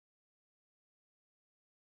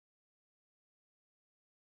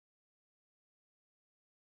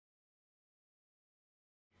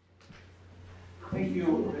Thank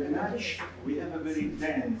you very much. We have a very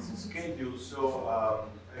dense schedule, so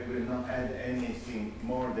I will not add anything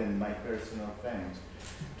more than my personal thanks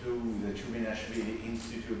to the Chubinashvili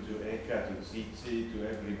Institute, to Eka, to Tsitsi, to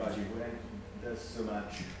everybody who does so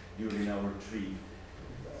much during our trip,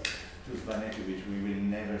 to Svaneti, which we will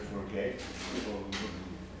never forget.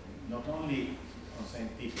 Not only on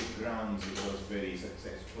scientific grounds it was very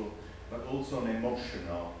successful, but also on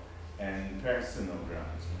emotional and personal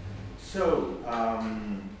grounds. So,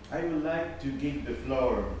 I would like to give the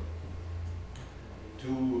floor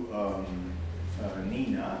to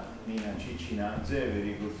Nina Chichinadze, a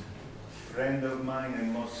very good friend of mine.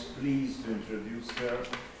 I'm most pleased to introduce her,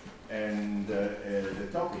 and the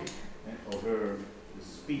topic of her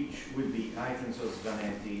speech will be items of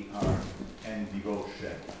Svaneti, art and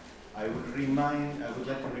devotion. I would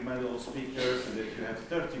like to remind all speakers that you have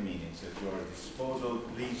 30 minutes at your disposal.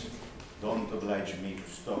 Please don't oblige me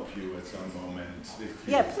to stop you at some moment.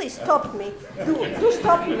 Yeah, please stop me. Do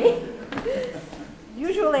stop me.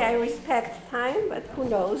 Usually I respect time, but who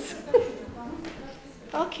knows?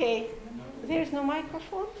 Okay, there's no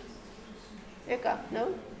microphone? Eka,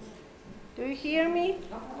 no? Do you hear me?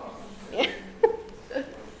 Yeah.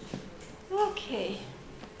 Okay.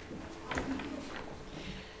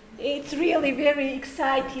 It's really very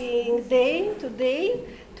exciting day today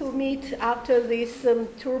to meet after these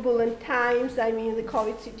turbulent times. I mean, the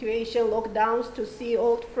COVID situation, lockdowns, to see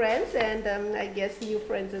old friends and I guess new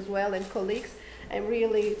friends as well and colleagues.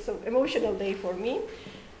 It's an emotional day for me.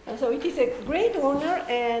 So it is a great honor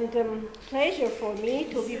and pleasure for me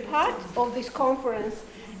to be part of this conference.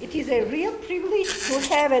 It is a real privilege to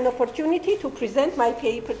have an opportunity to present my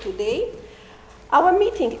paper today. Our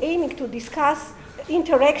meeting aiming to discuss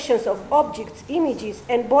interactions of objects, images,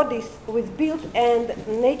 and bodies with built and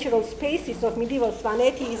natural spaces of medieval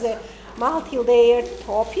Svaneti is a multi-layered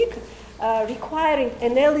topic requiring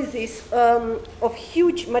analysis of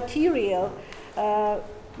huge material of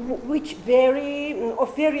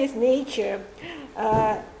various nature.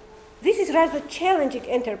 This is rather challenging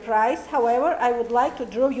enterprise. However, I would like to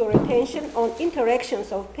draw your attention on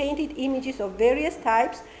interactions of painted images of various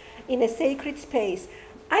types in a sacred space.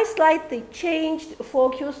 I slightly changed the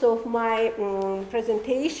focus of my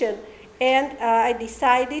presentation, and I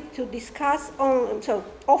decided to discuss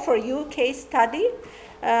offer you case study.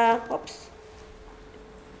 And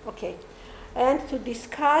to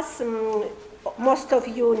discuss. Most of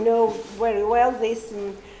you know very well this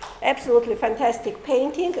absolutely fantastic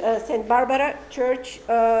painting, St. Barbara Church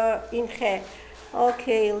in He.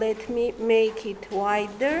 Okay, let me make it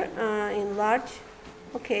wider, enlarge.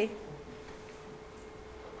 Okay.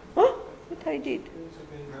 Oh, what I did?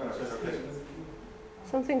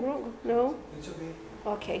 Something wrong? No? It's okay.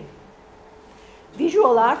 Okay.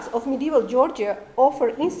 Visual arts of medieval Georgia offer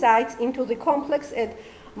insights into the complex and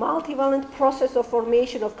multivalent process of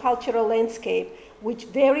formation of cultural landscape, which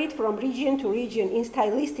varied from region to region in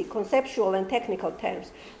stylistic, conceptual, and technical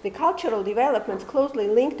terms. The cultural developments closely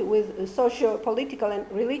linked with the socio-political and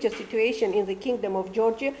religious situation in the Kingdom of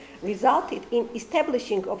Georgia resulted in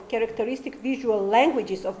establishing of characteristic visual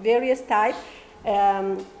languages of various types,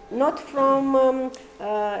 not from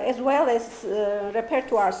as well as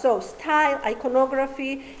repertoire. So style,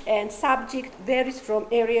 iconography, and subject varies from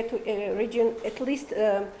area to region, at least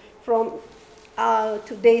from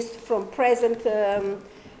present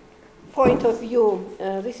point of view.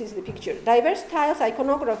 This is the picture. Diverse styles,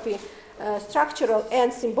 iconography, structural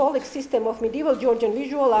and symbolic system of medieval Georgian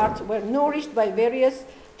visual arts were nourished by various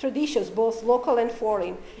traditions, both local and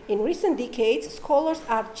foreign. In recent decades, scholars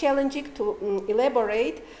are challenging to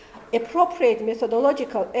elaborate appropriate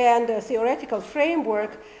methodological and theoretical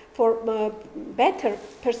framework for better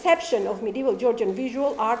perception of medieval Georgian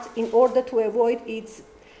visual arts in order to avoid its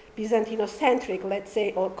Byzantinocentric, let's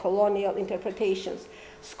say, or colonial interpretations.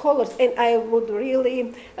 Scholars, and I would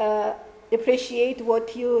really appreciate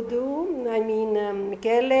what you do. I mean,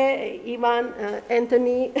 Michele, Ivan,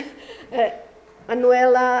 Anthony,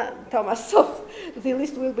 Manuela, Thomas, so the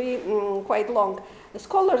list will be quite long. The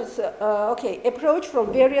scholars approach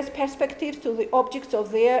from various perspectives to the objects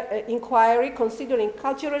of their inquiry, considering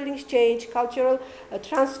cultural exchange, cultural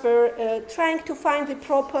transfer, trying to find the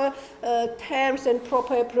proper terms and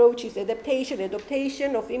proper approaches,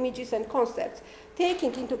 adaptation of images and concepts.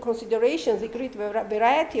 Taking into consideration the great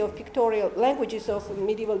variety of pictorial languages of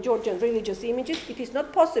medieval Georgian religious images, it is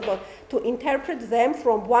not possible to interpret them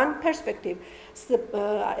from one perspective,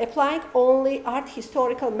 applying only art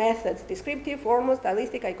historical methods, descriptive, formal,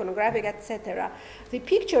 stylistic, iconographic, etc. The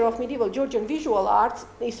picture of medieval Georgian visual arts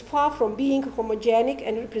is far from being homogenic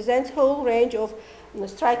and represents a whole range of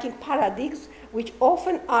striking paradigms which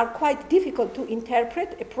often are quite difficult to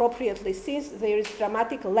interpret appropriately since there is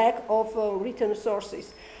dramatic lack of written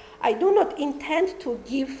sources. I do not intend to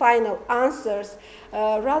give final answers,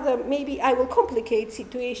 rather maybe I will complicate the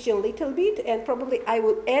situation a little bit, and probably I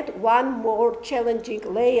will add one more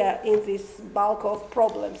challenging layer in this bulk of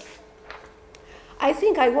problems. I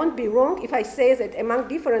think I won't be wrong if I say that among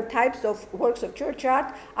different types of works of church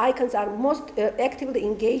art, icons are most actively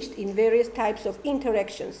engaged in various types of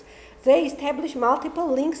interactions. They establish multiple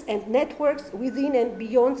links and networks within and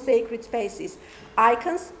beyond sacred spaces.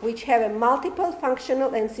 Icons, which have a multiple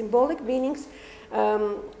functional and symbolic meanings,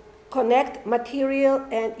 connect material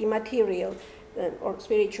and immaterial, or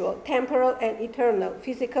spiritual, temporal and eternal,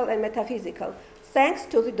 physical and metaphysical. Thanks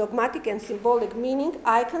to the dogmatic and symbolic meaning,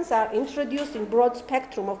 icons are introduced in broad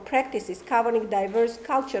spectrum of practices covering diverse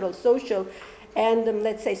cultural, social, and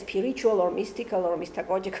let's say spiritual or mystical or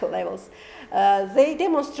mystagogical levels. They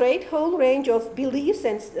demonstrate a whole range of beliefs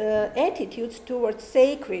and attitudes towards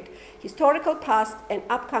sacred, historical past and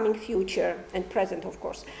upcoming future and present, of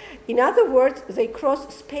course. In other words, they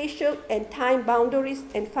cross spatial and time boundaries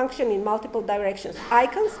and function in multiple directions.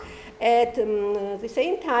 Icons, at the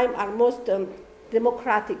same time, are most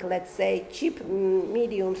democratic, let's say, cheap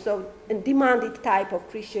mediums of demanded type of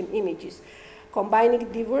Christian images,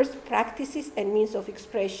 combining diverse practices and means of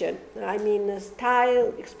expression. I mean,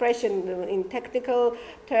 style, expression in technical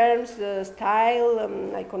terms, style,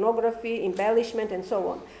 iconography, embellishment, and so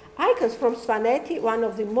on. Icons from Svaneti, one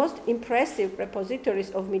of the most impressive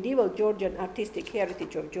repositories of medieval Georgian artistic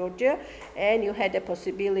heritage of Georgia, and you had the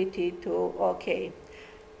possibility to,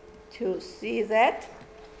 to see that.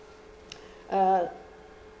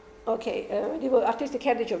 Medieval artistic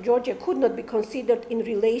heritage of Georgia could not be considered in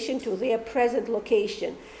relation to their present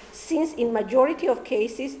location, since in majority of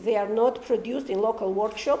cases they are not produced in local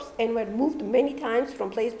workshops and were moved many times from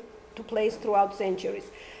place to place throughout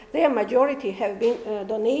centuries. Their majority have been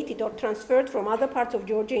donated or transferred from other parts of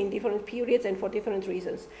Georgia in different periods and for different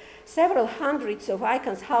reasons. Several hundreds of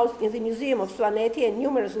icons housed in the Museum of Svaneti and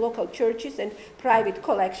numerous local churches and private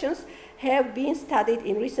collections have been studied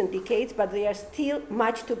in recent decades, but there is still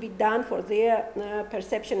much to be done for their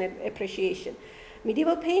perception and appreciation.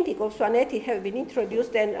 Medieval painting of Svaneti have been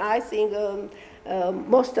introduced, and I think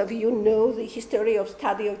most of you know the history of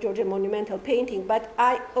study of Georgian monumental painting, but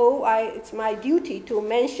it's my duty to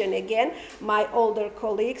mention again my older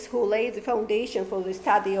colleagues who laid the foundation for the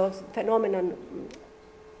study of phenomenon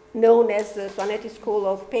known as the Svaneti School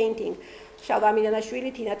of Painting.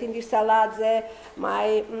 Chubinashvili, Chichinadze,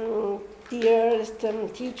 my dearest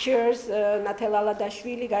teachers, Natela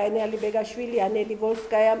Ladashvili, Gayaneli Begashvili, Aneli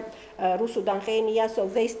Volskaya, Rusu Danghenia. So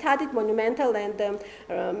they studied monumental and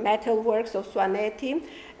metal works of Svaneti.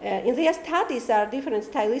 In their studies are different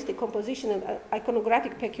stylistic, composition, and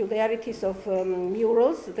iconographic peculiarities of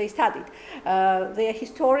murals they studied. Their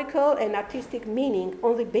historical and artistic meaning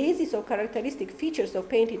on the basis of characteristic features of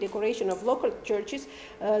painted decoration of local churches,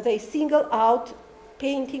 they single out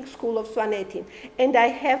painting school of Svaneti. And I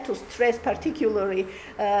have to stress particularly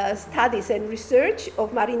studies and research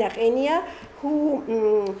of Marina Renia,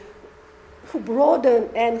 who broadened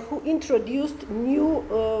and who introduced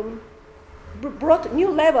brought new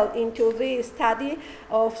level into the study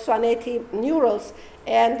of Svaneti murals,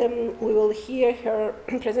 and we will hear her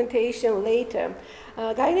presentation later.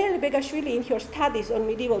 Gayaneli Begashvili, in her studies on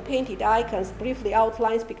medieval painted icons, briefly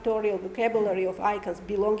outlines pictorial vocabulary of icons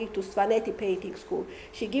belonging to Svaneti painting school.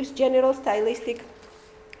 She gives general stylistic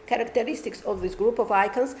characteristics of this group of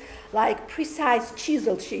icons, like precise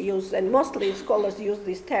chisels she used, and mostly scholars use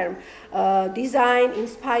this term, design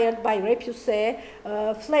inspired by repoussé,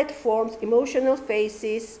 flat forms, emotional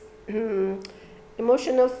faces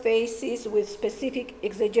with specific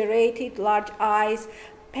exaggerated large eyes,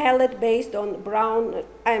 palette based on brown.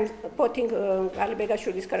 I'm quoting Ali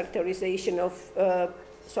Begashvili's characterization of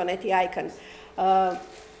Svaneti icon,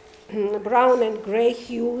 brown and gray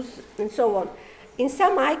hues, and so on. In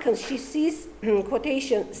some icons, she sees,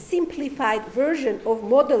 quotation, simplified version of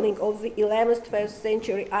modeling of the 11th, 12th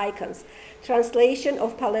century icons, translation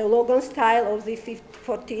of Paleologan style of the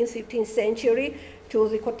 14th, 15th century to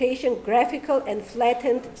the, quotation, graphical and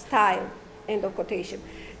flattened style, end of quotation.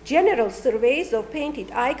 General surveys of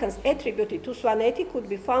painted icons attributed to Svaneti could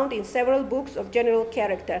be found in several books of general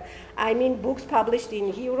character. I mean books published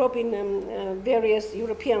in Europe in various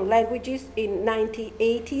European languages in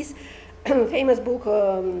 1980s. Famous book,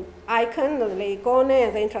 Icon, Le Icone,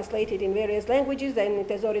 and then translated in various languages, then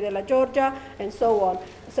Tesori della Georgia, and so on.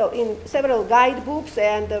 So in several guidebooks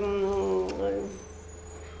and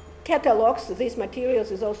catalogs these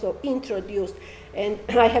materials is also introduced. And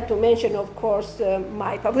I have to mention, of course,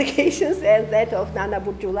 my publications and that of Nana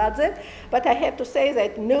Burjuladze. But I have to say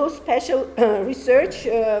that no special research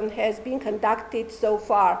has been conducted so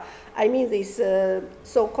far. I mean these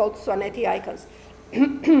so-called Svaneti icons.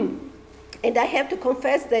 And I have to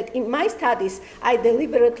confess that in my studies, I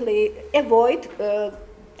deliberately avoid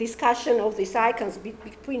discussion of these icons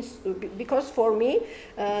because for me,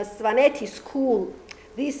 Svaneti school,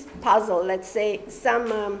 this puzzle, let's say,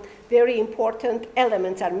 some very important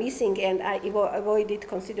elements are missing, and I avoided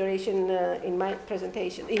consideration in my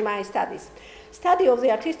presentation, in my studies. Study of the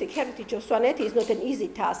artistic heritage of Svaneti is not an easy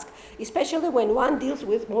task, especially when one deals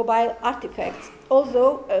with mobile artifacts.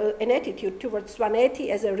 Although an attitude towards Svaneti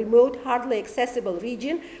as a remote, hardly accessible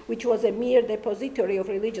region, which was a mere depository of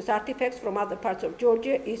religious artifacts from other parts of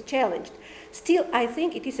Georgia, is challenged. Still, I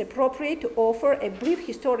think it is appropriate to offer a brief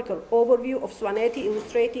historical overview of Svaneti,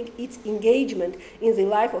 illustrating its engagement in the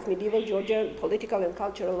life of medieval Georgian political and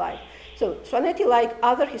cultural life. So, Svaneti, like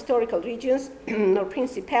other historical regions or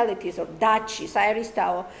principalities or duchy,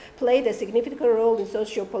 Sairistao, played a significant role in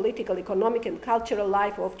socio-political, economic, and cultural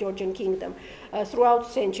life of Georgian kingdom throughout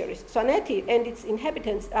centuries. Svaneti and its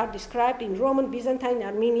inhabitants are described in Roman, Byzantine,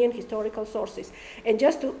 Armenian historical sources. And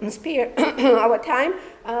just to spare our time,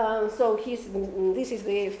 this is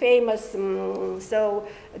the famous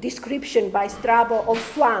description by Strabo of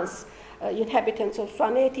Swans. Inhabitants of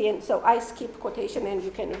Svaneti, and so I skip quotation and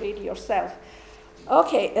you can read yourself.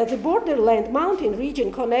 Okay, the borderland mountain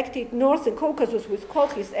region connected northern Caucasus with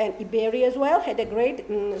Colchis and Iberia as well had a great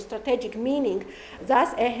strategic meaning.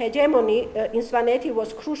 Thus, a hegemony in Svaneti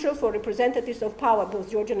was crucial for representatives of power,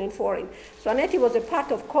 both Georgian and foreign. Svaneti was a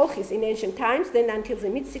part of Colchis in ancient times, then until the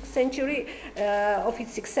mid-6th century of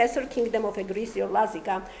its successor, Kingdom of Egrisi or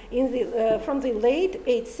Lazica. From the late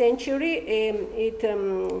 8th century, it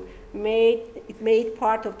made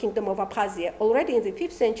part of Kingdom of Abkhazia. Already in the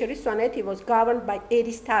 5th century, Svaneti was governed by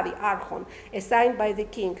Eristavi, Archon, assigned by the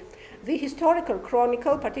king. The historical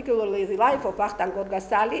chronicle, particularly the life of Vakhtang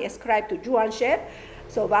Gorgasali, ascribed to Juansher,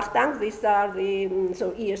 so Vakhtang, these are the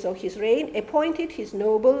years of his reign, appointed his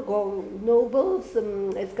nobles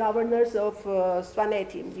as governors of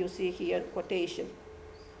Svaneti. You see here quotation.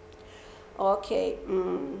 Okay.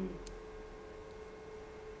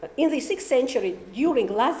 In the 6th century, during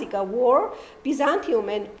Lazica War, Byzantium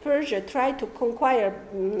and Persia tried to conquer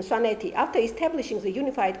Svaneti. After establishing the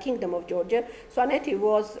unified kingdom of Georgia, Svaneti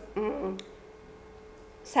was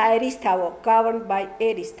Sairistavo, governed by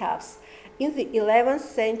Eristavs. In the 11th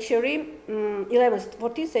century,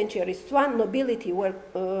 14th century, Swan nobility were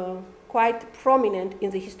quite prominent in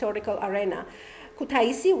the historical arena.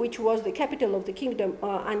 Kutaisi, which was the capital of the kingdom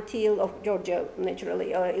of Georgia, naturally,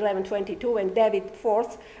 1122, when David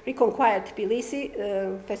IV reconquired Tbilisi,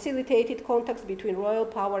 facilitated contacts between royal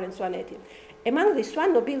power and Svaneti. Among the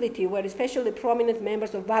Swan nobility were especially prominent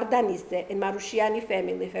members of Vardanidze and Marushiani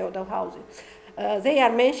family, feudal houses. They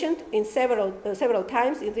are mentioned in several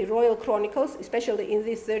times in the royal chronicles, especially in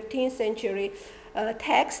the 13th century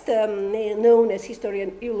text known as History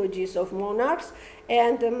and Eulogies of Monarchs.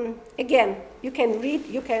 And again, you can read,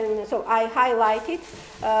 so I highlighted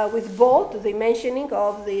with bold the mentioning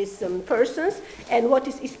of these persons. And what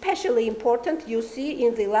is especially important, you see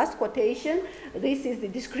in the last quotation, this is the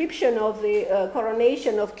description of the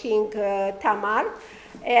coronation of King Tamar.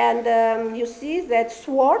 And you see that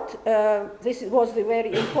sword, this was the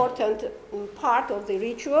very important part of the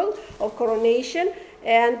ritual of coronation.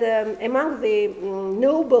 And among the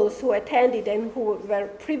nobles who attended and who were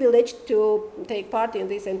privileged to take part in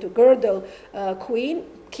this and to girdle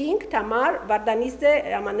King Tamar, Vardanidze,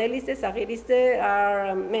 Amanelidze, Sagiridze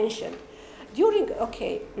are mentioned.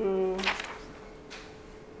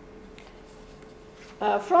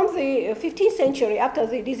 From the 15th century, after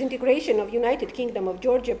the disintegration of United Kingdom of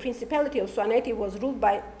Georgia, Principality of Svaneti was ruled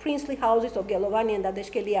by princely houses of Gelovani and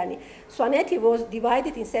Adeshkeliani. Svaneti was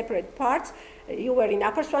divided in separate parts. You were in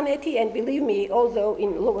Upper Svaneti, and believe me, although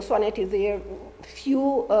in Lower Svaneti there are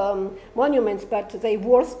few monuments, but they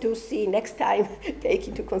worth to see next time. Take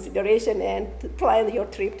into consideration and plan your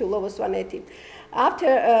trip to Lower Svaneti. After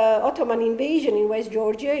Ottoman invasion in West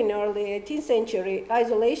Georgia in early 18th century,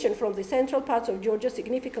 isolation from the central parts of Georgia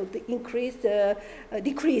significantly decreased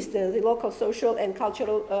the local social and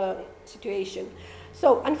cultural situation.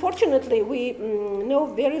 So, unfortunately, we know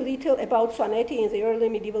very little about Svaneti in the early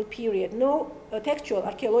medieval period. No textual,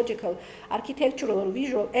 archaeological, architectural, or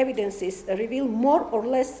visual evidences reveal more or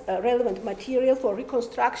less relevant material for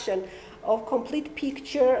reconstruction of complete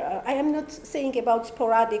picture. I am not saying about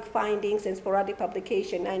sporadic findings and sporadic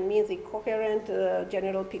publication. I mean the coherent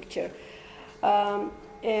general picture.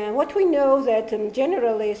 What we know that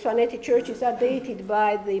generally Svaneti churches are dated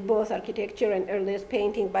by both architecture and earliest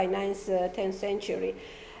painting by 9th, 10th century.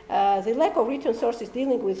 The lack of written sources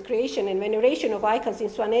dealing with creation and veneration of icons in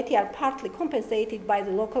Svaneti are partly compensated by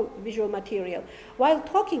the local visual material. While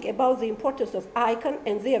talking about the importance of icon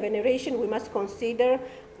and their veneration, we must consider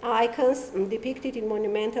icons depicted in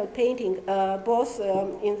monumental painting, both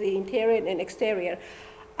in the interior and exterior.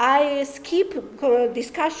 I skip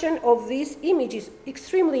discussion of these images,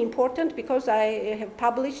 extremely important because I have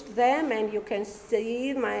published them and you can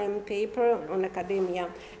see my paper on Academia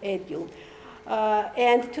Edu.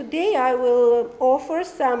 And today I will offer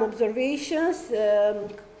some observations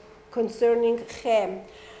concerning Chem.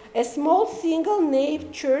 A small single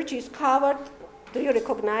nave church is covered. Do you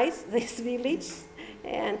recognize this village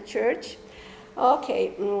and church?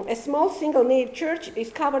 Okay, a small single nave church is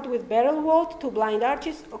covered with barrel vault, 2 blind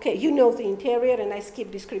arches. Okay, you know the interior and I skip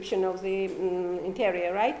description of the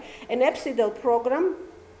interior, right? An apsidal program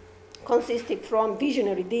consisting from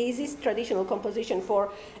visionary daisies, traditional composition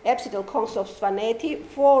for apsidal cones of Svaneti,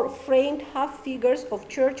 4 framed half figures of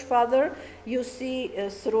church father you see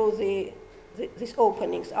through these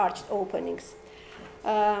openings, arched openings.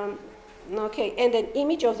 Okay, and an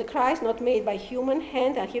image of the Christ not made by human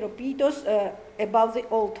hand, and hieropetos above the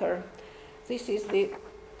altar. This is the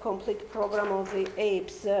complete program of the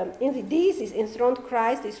apes. In the daisies, enthroned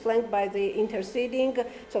Christ is flanked by the interceding,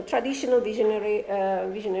 so traditional visionary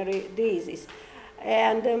daisies.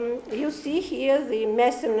 And you see here the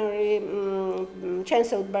masonry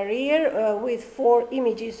chancel barrier with 4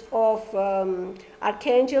 images of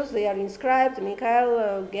archangels. They are inscribed,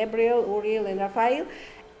 Michele, Gabriel, Uriel, and Raphael.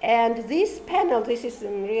 And this panel, this is a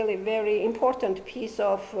really very important piece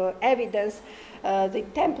of evidence, the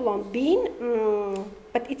temple on Bean,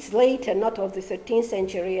 but it's later, not of the 13th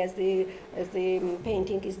century as the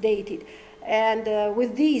painting is dated. And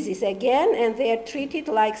with these again, and they are treated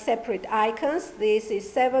like separate icons. This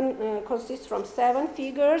is consists from 7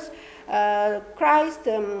 figures, Christ,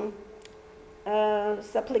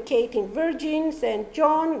 supplicating virgins and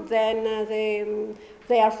John, then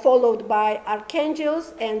they are followed by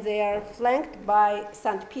archangels and they are flanked by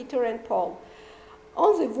St. Peter and Paul.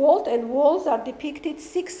 On the vault and walls are depicted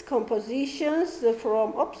 6 compositions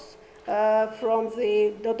from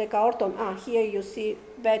the Dodecaorton. Here you see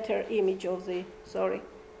better image of the, sorry,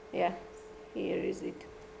 yeah, here is it.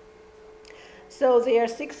 So there are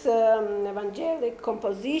 6 evangelic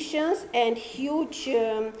compositions and huge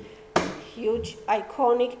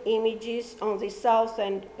iconic images on the south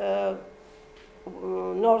and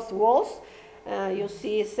north walls. You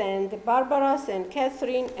see Saint Barbara, Saint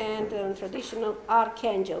Catherine, and traditional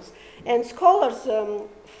archangels. And scholars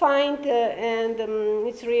find, and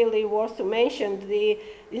it's really worth to mention, the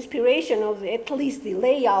inspiration of at least the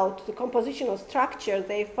layout, the compositional structure.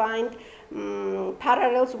 They find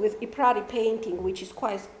parallels with Iprari painting, which is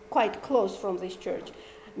quite close from this church.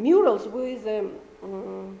 Murals with,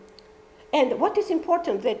 and what is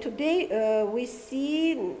important that today we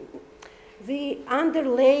see the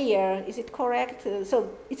underlayer, is it correct? So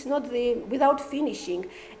it's not without finishing.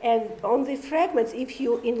 And on the fragments, if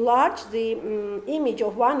you enlarge the image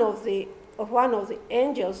of one of the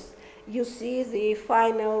angels, you see the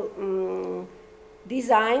final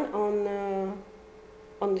design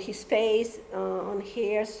on his face, on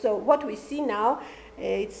hair. So what we see now,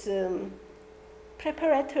 it's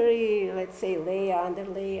preparatory, let's say, layer,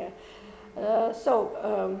 underlayer.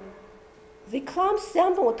 The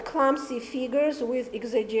somewhat clumsy figures with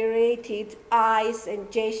exaggerated eyes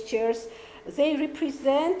and gestures, they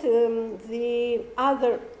represent the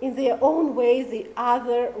other, in their own way, the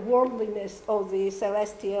other worldliness of the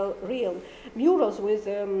celestial realm. Murals with,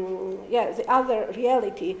 the other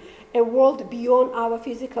reality, a world beyond our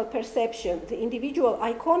physical perception. The individual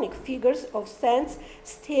iconic figures of saints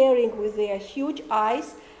staring with their huge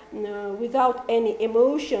eyes, without any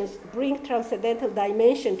emotions, bring transcendental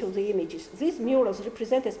dimension to the images. These murals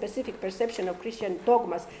represent a specific perception of Christian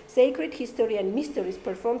dogmas, sacred history and mysteries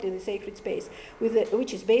performed in the sacred space,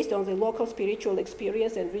 which is based on the local spiritual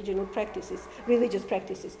experience and regional practices, religious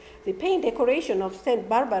practices. The paint decoration of St.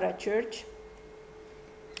 Barbara Church,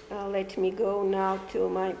 let me go now to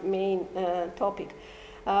my main topic,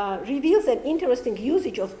 reveals an interesting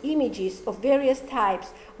usage of images of various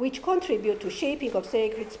types which contribute to shaping of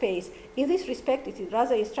sacred space. In this respect, it is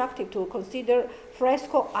rather instructive to consider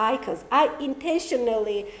fresco icons. I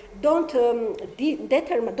intentionally don't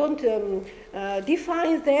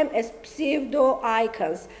define them as pseudo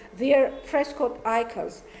icons. They are fresco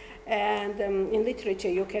icons. And in literature,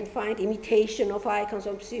 you can find imitation of icons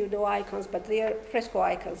or pseudo-icons, but they are fresco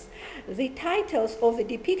icons. The titles of the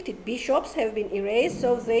depicted bishops have been erased,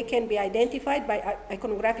 so they can be identified by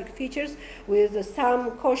iconographic features with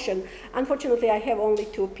some caution. Unfortunately, I have only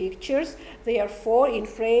 2 pictures. They are 4 in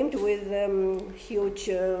framed with huge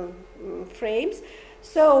frames.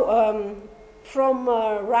 So from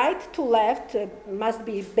right to left must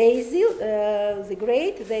be Basil the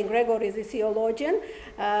Great, then Gregory the Theologian,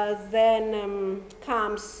 then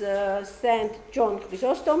comes Saint John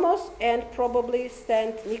Chrysostomos, and probably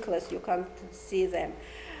Saint Nicholas. You can't see them.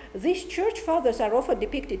 These church fathers are often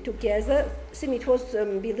depicted together, since it was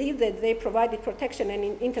believed that they provided protection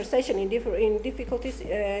and intercession in difficulties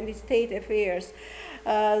and in state affairs.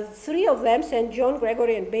 3 of them, St. John,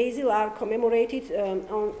 Gregory, and Basil, are commemorated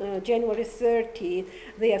on January 30.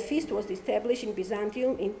 Their feast was established in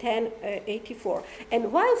Byzantium in 1084.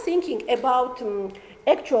 And while thinking about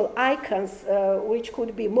actual icons, which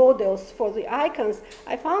could be models for the icons,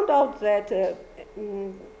 I found out that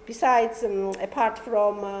besides, apart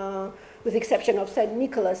from, with the exception of St.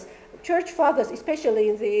 Nicholas, church fathers, especially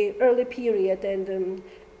in the early period and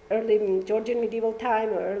early Georgian medieval time,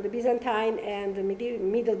 or early Byzantine and the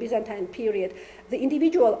middle Byzantine period, the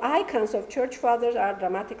individual icons of church fathers are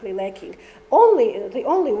dramatically lacking. The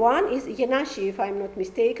only one is Yenashi, if I'm not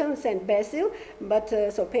mistaken, Saint Basil, but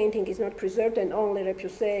so painting is not preserved, and only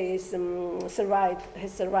Repoussé is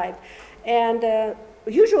has survived. And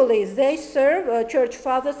usually they serve church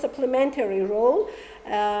fathers' supplementary role.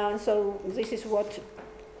 So this is what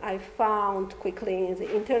I found quickly in the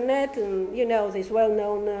internet, and you know, these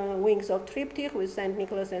well-known wings of triptych with St.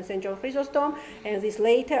 Nicholas and St. John Chrysostom, and this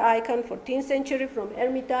later icon, 14th century, from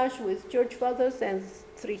Hermitage with church fathers and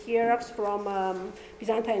 3 hierarchs from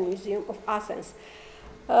Byzantine Museum of Athens.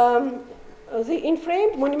 The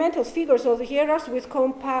inframed monumental figures of the hierarchs with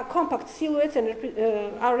compact silhouettes and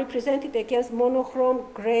are represented against monochrome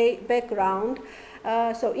gray background.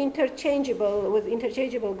 So interchangeable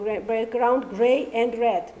background, gray and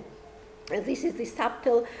red. And this is the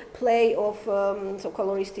subtle play of, so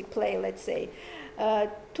coloristic play, let's say.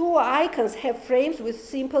 2 icons have frames with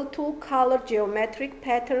simple 2-color geometric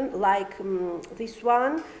pattern like this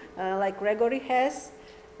one, like Gregory has,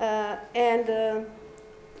 and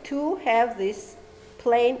 2 have this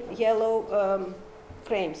plain yellow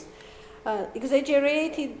frames.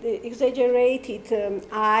 Exaggerated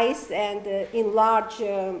eyes and enlarged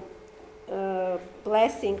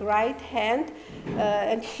blessing right hand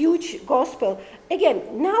and huge gospel.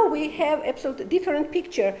 Again, now we have absolutely different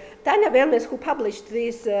picture. Tanya Wellness, who published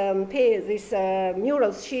this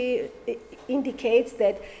murals, she indicates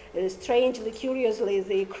that strangely, curiously,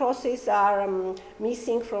 the crosses are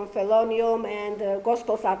missing from Phelonium and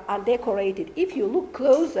Gospels are undecorated. If you look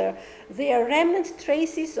closer, there are remnant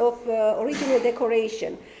traces of original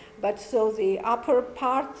decoration. But so the upper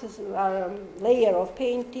part, layer of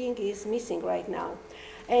painting is missing right now.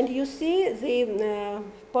 And you see the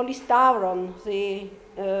polystavron, the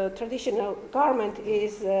traditional garment,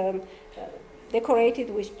 is decorated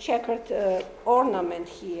with checkered ornament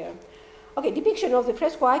here. Okay, depiction of the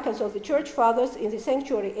fresco icons of the church fathers in the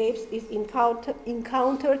sanctuary apse is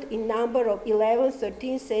encountered in number of 11th,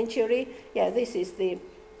 13th century. Yeah, this is the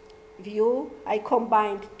view. I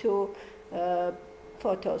combined 2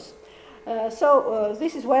 photos.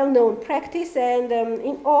 This is well-known practice, and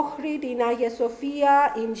in Ohrid, in Hagia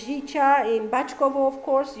Sophia, in Žiča, in Bačkovo, of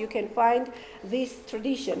course, you can find this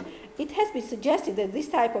tradition. It has been suggested that this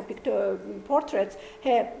type of portraits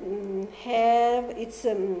have its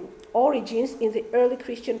origins in the early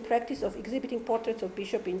Christian practice of exhibiting portraits of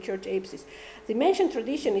bishops in church apses. The mentioned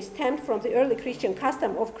tradition is stemmed from the early Christian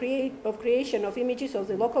custom of creation of images of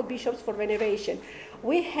the local bishops for veneration.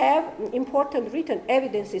 We have important written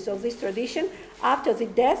evidences of this tradition. After the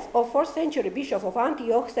death of 4th century bishop of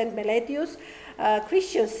Antioch, St. Meletius,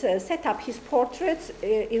 Christians set up his portraits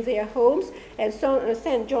in their homes, and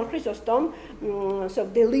St. John Chrysostom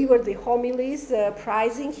delivered the homilies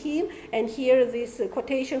praising him, and here this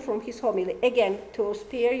quotation from his homily. Again, to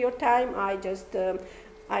spare your time,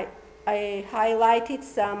 I highlighted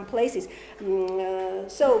some places.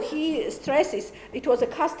 So he stresses it was a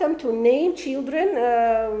custom to name children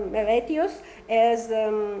Meletios as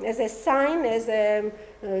a sign, as a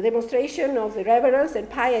demonstration of the reverence and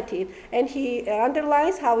piety. And he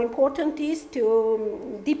underlines how important it is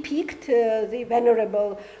to depict the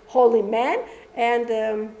venerable holy man,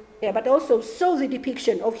 and but also saw the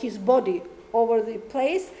depiction of his body over the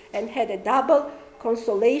place and had a double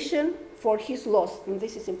consolation for his loss. And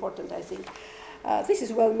this is important, I think. This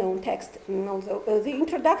is well-known text. Although the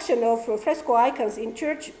introduction of fresco icons in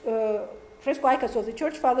church fresco icons of the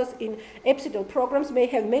church fathers in episodal programs may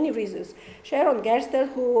have many reasons. Sharon Gerstel,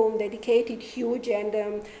 who dedicated huge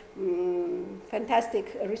and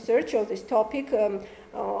fantastic research on this topic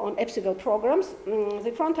on episodal programs.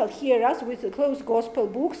 The frontal hieras with the closed gospel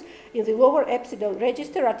books in the lower episodal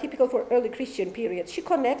register are typical for early Christian periods. She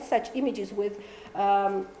connects such images with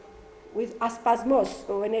aspasmos,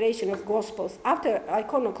 or veneration of gospels. After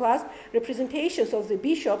iconoclasm, representations of the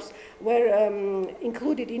bishops were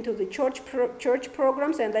included into the church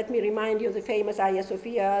programs, and let me remind you the famous Hagia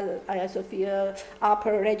Sophia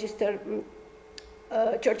upper register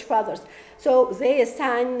church fathers. So they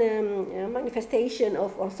assign manifestation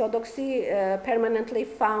of orthodoxy permanently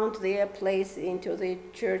found their place into the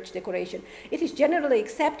church decoration. It is generally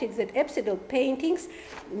accepted that episodal paintings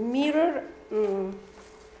mirror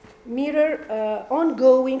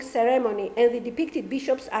ongoing ceremony, and the depicted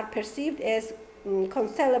bishops are perceived as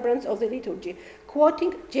concelebrants of the liturgy.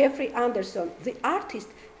 Quoting Jeffrey Anderson, the artist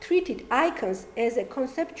treated icons as a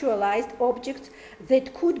conceptualized objects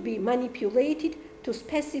that could be manipulated to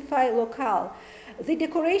specify locale. The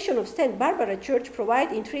decoration of St. Barbara Church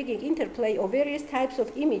provides intriguing interplay of various types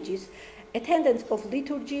of images, attendance of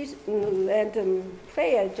liturgies and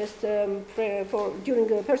prayer, just prayer for during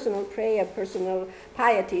personal prayer, personal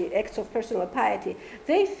piety, acts of personal piety.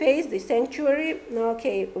 They face the sanctuary,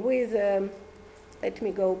 okay, with, let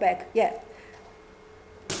me go back, yeah.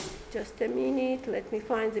 Just a minute, let me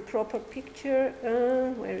find the proper picture.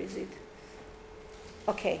 Where is it?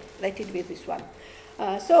 Okay, let it be this one.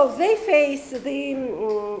 So they face the,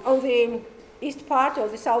 on the east part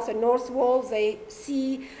of the south and north wall, they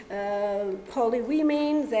see holy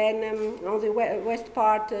women, then on the west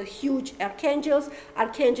part, huge archangels.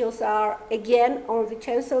 Archangels are again on the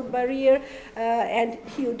chancel barrier, and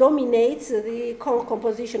he dominates the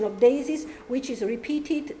composition of daisies, which is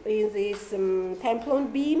repeated in this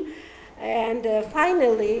templon beam. And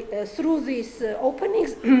finally, through these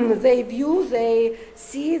openings, they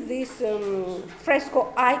see these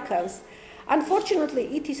fresco icons.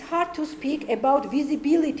 Unfortunately, it is hard to speak about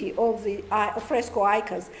visibility of the fresco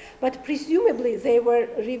icons, but presumably they were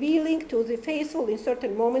revealing to the faithful in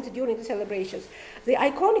certain moments during the celebrations. The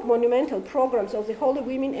iconic monumental programs of the Holy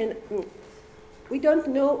Women, and we don't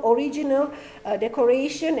know original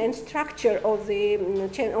decoration and structure of the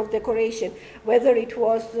decoration, whether it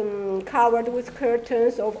was covered with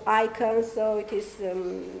curtains of icons, so it is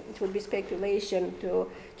it would be speculation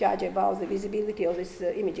to judge about the visibility of these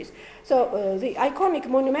images. So the iconic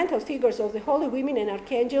monumental figures of the Holy Women and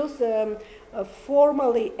Archangels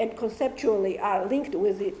formally and conceptually are linked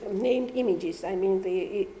with the named images, I mean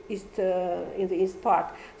the in the east part.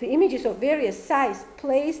 The images of various size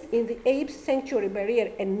placed in the apse sanctuary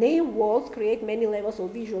barrier and nave walls create many levels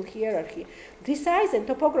of visual hierarchy. The size and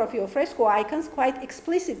topography of fresco icons quite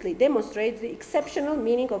explicitly demonstrate the exceptional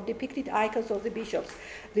meaning of depicted icons of the bishops.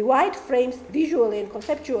 The wide frames visually and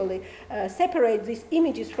conceptually separate these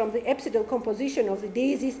images from the episodal composition of the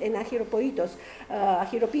daisies and achieropoitos.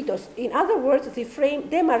 In other words, the frame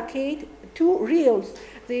demarcate two realms,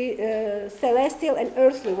 the celestial and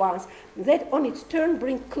earthly ones, that on its turn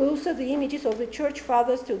bring closer the images of the church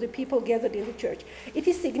fathers to the people gathered in the church. It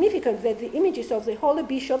is significant that the images of the holy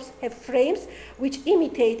bishops have frames which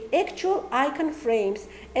imitate actual icon frames,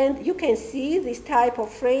 and you can see this type of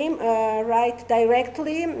frame right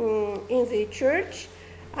directly in the church.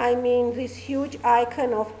 I mean this huge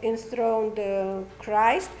icon of enthroned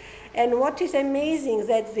Christ. And what is amazing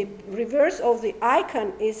that the reverse of the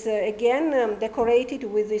icon is again decorated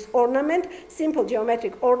with this ornament, simple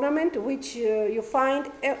geometric ornament, which you find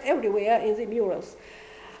everywhere in the murals.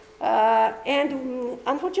 And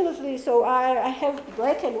unfortunately, so I have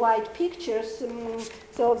black and white pictures,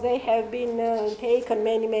 so they have been taken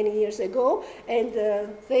many, many years ago, and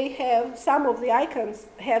they have, some of the icons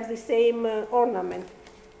have the same ornament.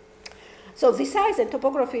 So the size and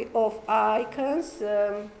topography of icons,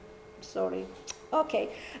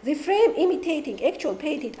 the frame imitating actual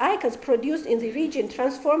painted icons produced in the region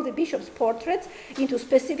transformed the bishop's portraits into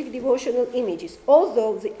specific devotional images.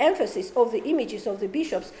 Although the emphasis of the images of the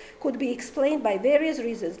bishops could be explained by various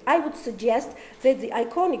reasons, I would suggest that the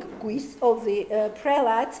iconic guise of the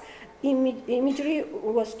prelates imagery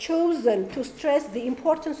was chosen to stress the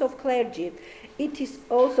importance of clergy. it is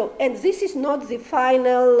also, and this is not the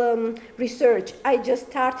final research. I just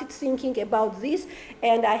started thinking about this,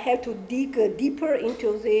 and I have to dig deeper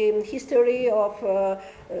into the history of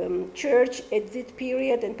church at this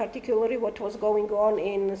period, and particularly what was going on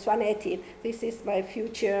in Svaneti. This is my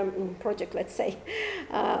future project, let's say.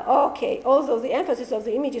 Okay, although the emphasis of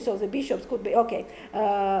the images of the bishops could be, okay.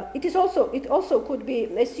 It also could be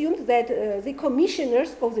assumed that the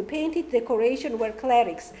commissioners of the painted decoration were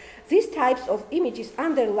clerics. These types of images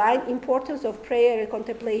underline importance of prayer and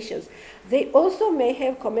contemplations. They also may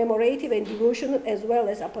have commemorative and devotional as well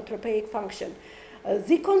as apotropaic function.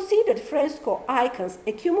 The considered fresco icons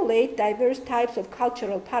accumulate diverse types of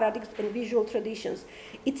cultural paradigms and visual traditions.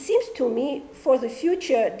 It seems to me, for the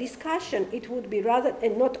future discussion, it would be rather,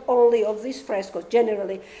 and not only of these frescoes,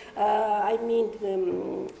 generally, I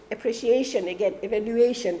mean appreciation, again,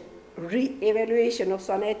 evaluation, re-evaluation of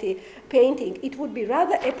Svaneti painting, it would be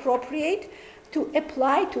rather appropriate to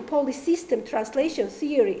apply to polysystem translation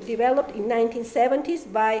theory developed in 1970s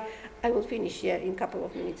by, I will finish here in a couple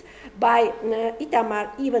of minutes, by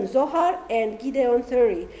Itamar Ibn Zohar and Gideon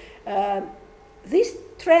Thury. This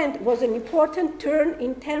trend was an important turn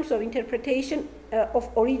in terms of interpretation of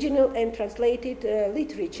original and translated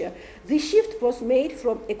literature. The shift was made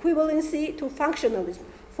from equivalency to functionalism,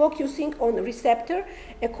 focusing on the receptor.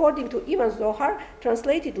 According to Ibn Zohar,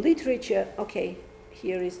 translated literature, okay,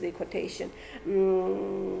 here is the quotation.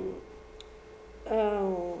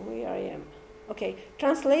 Where I am. Okay,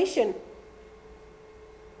 translation.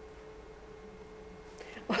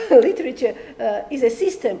 Literature is a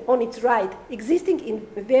system on its right, existing in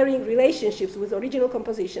varying relationships with original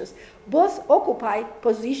compositions. Both occupy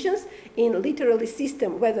positions in literary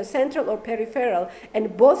system, whether central or peripheral,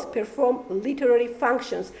 and both perform literary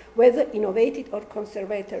functions, whether innovative or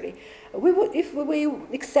conservatory. If we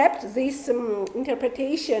accept this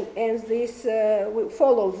interpretation and this, we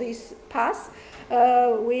follow this path,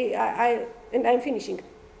 and I'm finishing.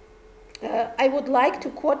 I would like to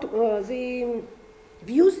quote the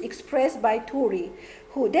views expressed by Thury,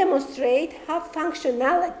 who demonstrate how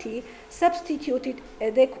functionality substituted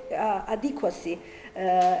adequacy.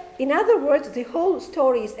 In other words, the whole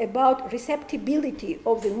story is about receptibility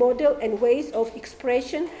of the model and ways of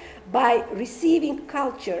expression by receiving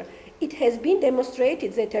culture. It has been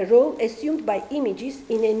demonstrated that a role assumed by images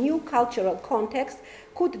in a new cultural context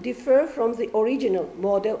could differ from the original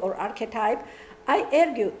model or archetype. I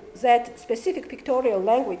argue that specific pictorial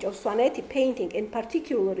language of Svaneti painting, and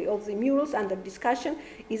particularly of the murals under discussion,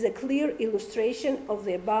 is a clear illustration of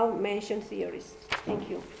the above-mentioned theories. Thank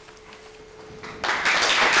you.